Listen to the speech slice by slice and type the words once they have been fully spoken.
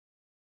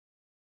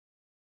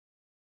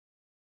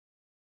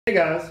Hey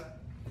guys,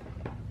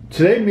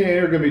 today me and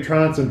Aaron are going to be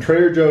trying some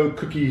Trader Joe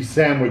cookie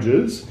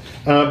sandwiches.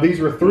 These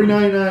were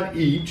 $3.99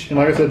 each, and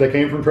like I said, they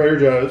came from Trader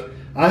Joe's.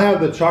 I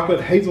have the chocolate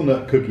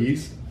hazelnut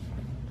cookies.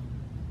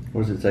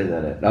 What does it say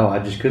that at? Oh,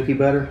 just cookie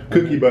butter?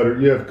 Cookie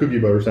butter, you have cookie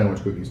butter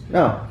sandwich cookies.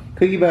 No,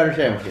 cookie butter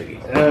sandwich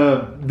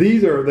cookies.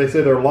 These are, they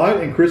say they're light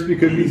and crispy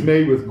cookies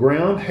made with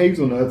ground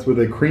hazelnuts with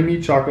a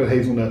creamy chocolate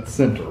hazelnut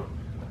center.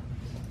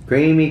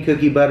 Creamy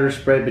cookie butter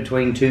spread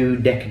between two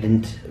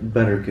decadent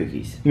butter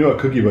cookies. You know what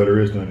cookie butter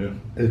is, don't you?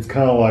 It's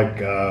kind of like,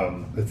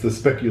 it's the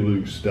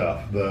speculoos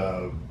stuff.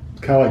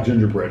 It's kind of like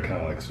gingerbread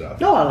kind of like stuff.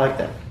 No, I like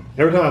that.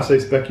 Every time I say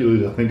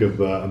speculoos, I think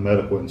of a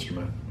medical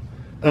instrument.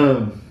 I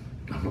don't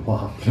know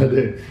why, I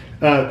do.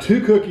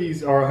 2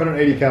 cookies are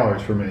 180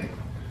 calories for me.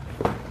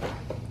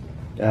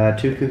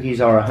 2 cookies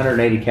are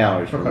 180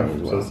 calories for me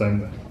as well. So the same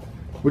thing.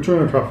 Which one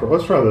are we going to try first?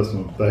 Let's try this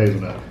one, the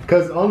hazelnut.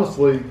 Because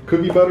honestly,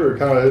 cookie butter, it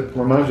kind of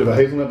reminds you of a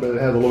hazelnut, but it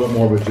has a little bit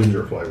more of a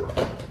ginger flavor.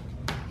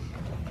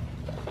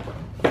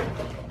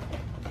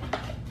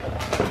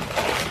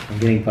 I'm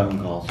getting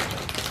phone calls.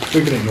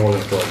 We can ignore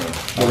them for right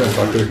now. We're going to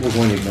try cookies. We're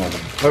going to ignore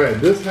them. Okay,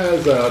 this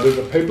has, there's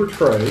a paper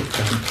tray. I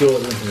can fill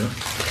it in here.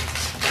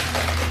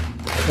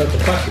 That's a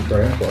plastic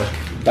tray, I'm sorry.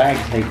 Bags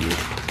hate you.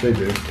 They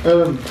do.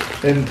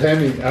 And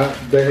Tammy,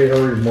 they hate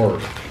her even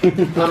more.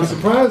 I'm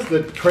surprised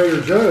that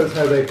Trader Joe's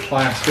has a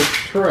plastic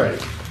tray.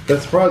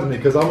 That surprised me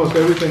because almost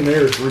everything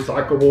there is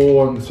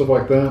recyclable and stuff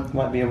like that.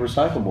 Might be a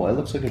recyclable. It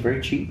looks like a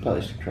very cheap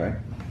plastic tray.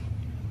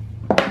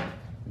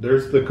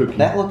 There's the cookie.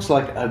 That looks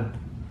like a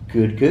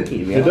good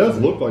cookie. It does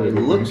look like a good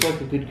cookie. It looks like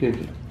a good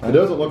cookie. It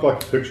doesn't look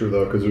like a picture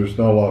though because there's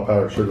not a lot of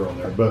powdered sugar on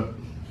there. But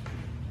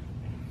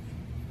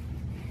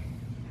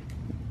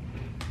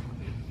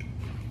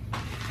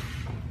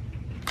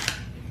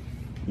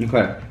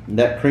Okay,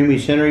 that creamy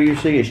center you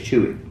see is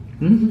chewy.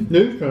 it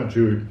is kind of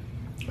chewy.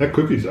 That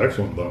cookie's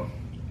excellent though.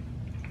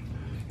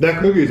 That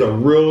cookie is a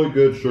really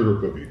good sugar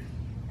cookie.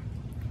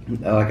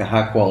 Like a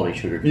high quality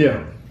sugar cookie.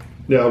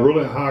 Yeah,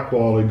 really high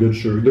quality, good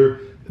sugar.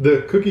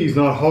 The cookie's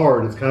not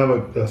hard. It's kind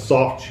of a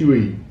soft,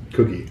 chewy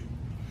cookie.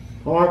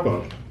 I like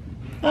that.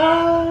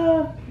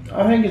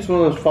 I think it's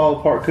one of those fall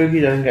apart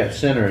cookies. I think that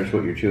center is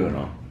what you're chewing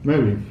on.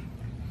 Maybe.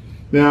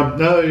 Now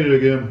that I eat it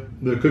again,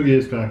 the cookie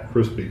is kind of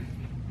crispy.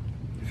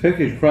 The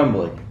cookie's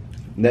crumbly.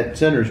 That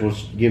center's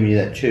what's giving you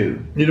that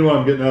chew. You know what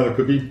I'm getting out of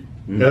the cookie?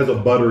 It has a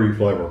buttery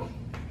flavor.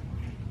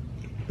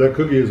 That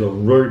cookie is a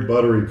very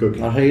buttery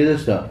cookie. I'll tell you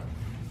this though.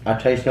 I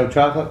taste no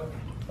chocolate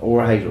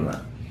or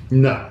hazelnut.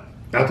 No,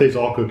 I taste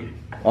all cookie.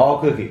 All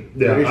cookie.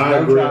 Yeah, There is I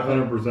no agree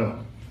chocolate.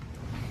 100%.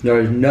 There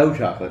is no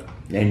chocolate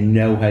and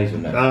no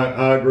hazelnut.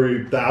 I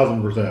agree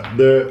 1000%.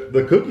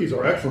 The cookies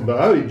are excellent, but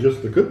I eat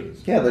just the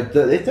cookies. Yeah, that's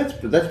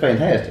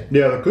fantastic.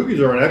 Yeah, the cookies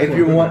are an excellent If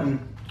you're cookie.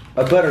 wanting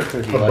a butter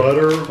cookie,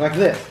 like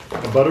this.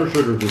 A butter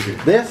sugar cookie.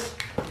 This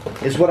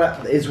is what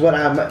I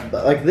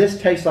like. This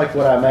tastes like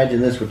what I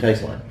imagine this would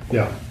taste like.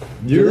 Yeah.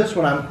 So this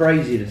one I'm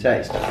crazy to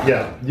taste.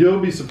 Yeah, you'll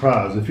be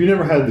surprised. If you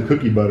never had the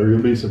cookie butter,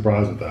 you'll be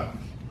surprised at that.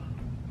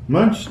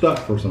 Mine's stuck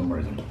for some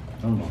reason.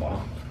 I don't know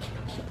why.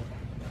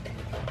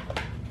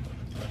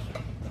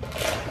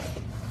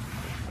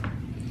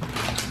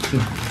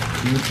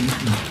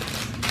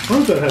 I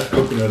wonder if that has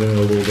coconut in it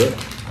a little bit.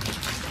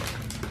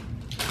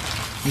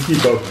 You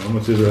keep opening. I'm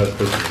going to see if there has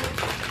coconut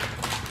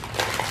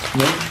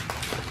in it. No?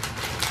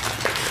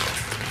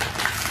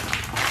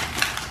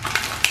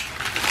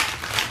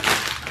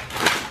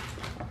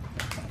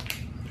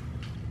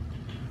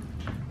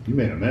 You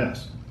made a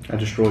mess. I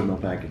destroyed my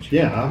package.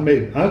 Yeah,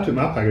 I took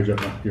my package up.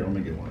 Here, let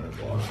me get one of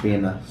those.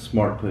 Being a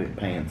smart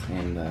pants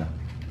and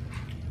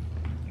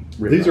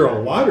these are a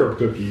lighter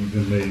cookie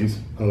than these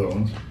other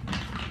ones.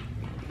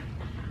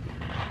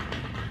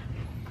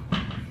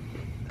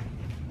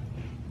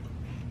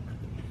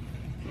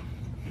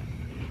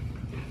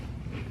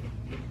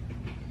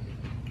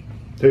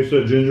 Taste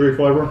that gingery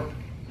flavor?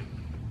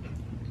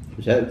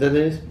 Is that what that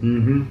is?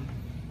 Mm-hmm.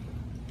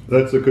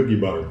 That's the cookie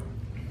butter.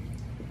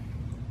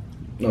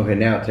 Okay,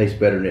 now it tastes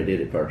better than it did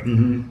at first.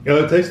 Mm-hmm.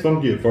 Yeah, it tastes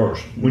funky at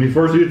first. When you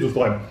first eat it, it's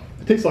like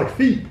it tastes like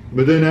feet.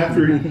 But then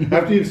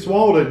after you've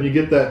swallowed it and you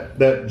get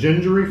that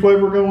gingery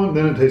flavor going,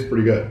 then it tastes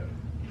pretty good.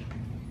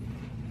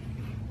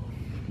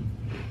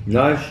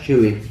 Not as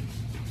chewy.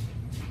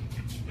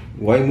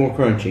 Way more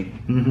crunchy.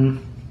 Mm-hmm.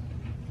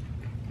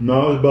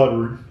 Not as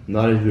buttery.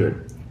 Not as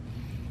good.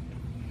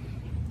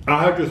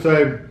 I have to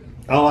say,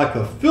 I like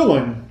the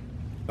filling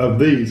of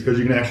these because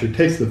you can actually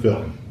taste the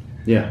filling.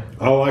 Yeah.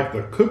 I like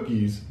the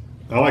cookies.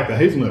 I like the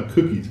hazelnut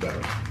cookies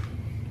better.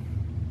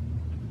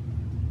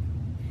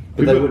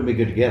 But they wouldn't be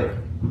good together.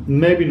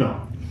 Maybe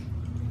not.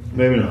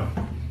 Maybe not.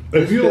 If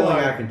This you filling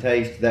like, I can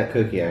taste, that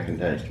cookie I can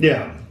taste.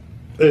 yeah.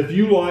 If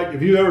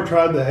you ever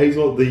tried the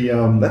hazel,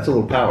 That's a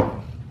little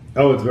powerful.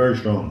 oh, it's very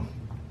strong.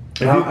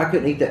 I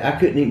couldn't eat that. I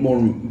couldn't eat more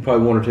than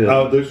probably 1 or 2.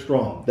 Oh, they're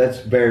strong. That's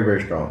very,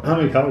 very strong. How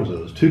many calories are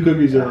those? 2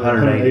 cookies are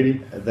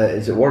 180.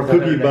 Is it worth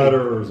Cookie 180?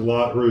 butter is a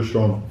lot, really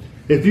strong.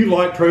 If you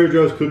like Trader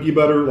Joe's cookie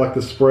butter, like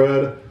the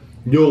spread,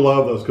 you'll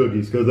love those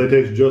cookies because they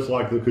taste just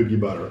like the cookie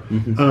butter.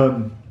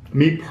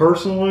 Me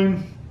personally,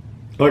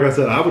 Like I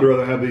said, I would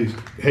rather have these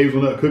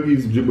hazelnut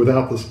cookies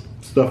without the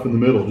stuff in the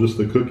middle, just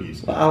the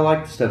cookies. Well, I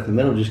like the stuff in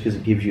the middle just because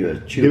it gives you a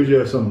chew. Gives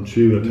you something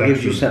chew, a texture.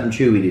 Gives you something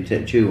chewy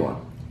to chew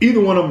on.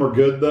 Either one of them are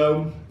good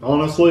though.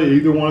 Honestly,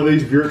 either one of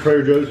these, if you're at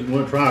Trader Joe's and you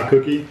want to try a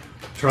cookie,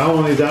 try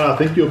one of these out. I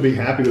think you'll be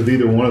happy with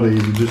either one of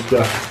these. You just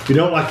if you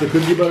don't like the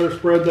cookie butter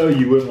spread though,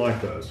 you wouldn't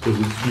like those because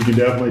you can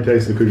definitely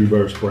taste the cookie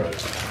butter spread.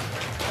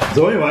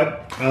 So anyway,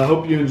 I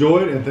hope you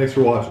enjoyed and thanks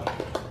for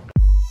watching.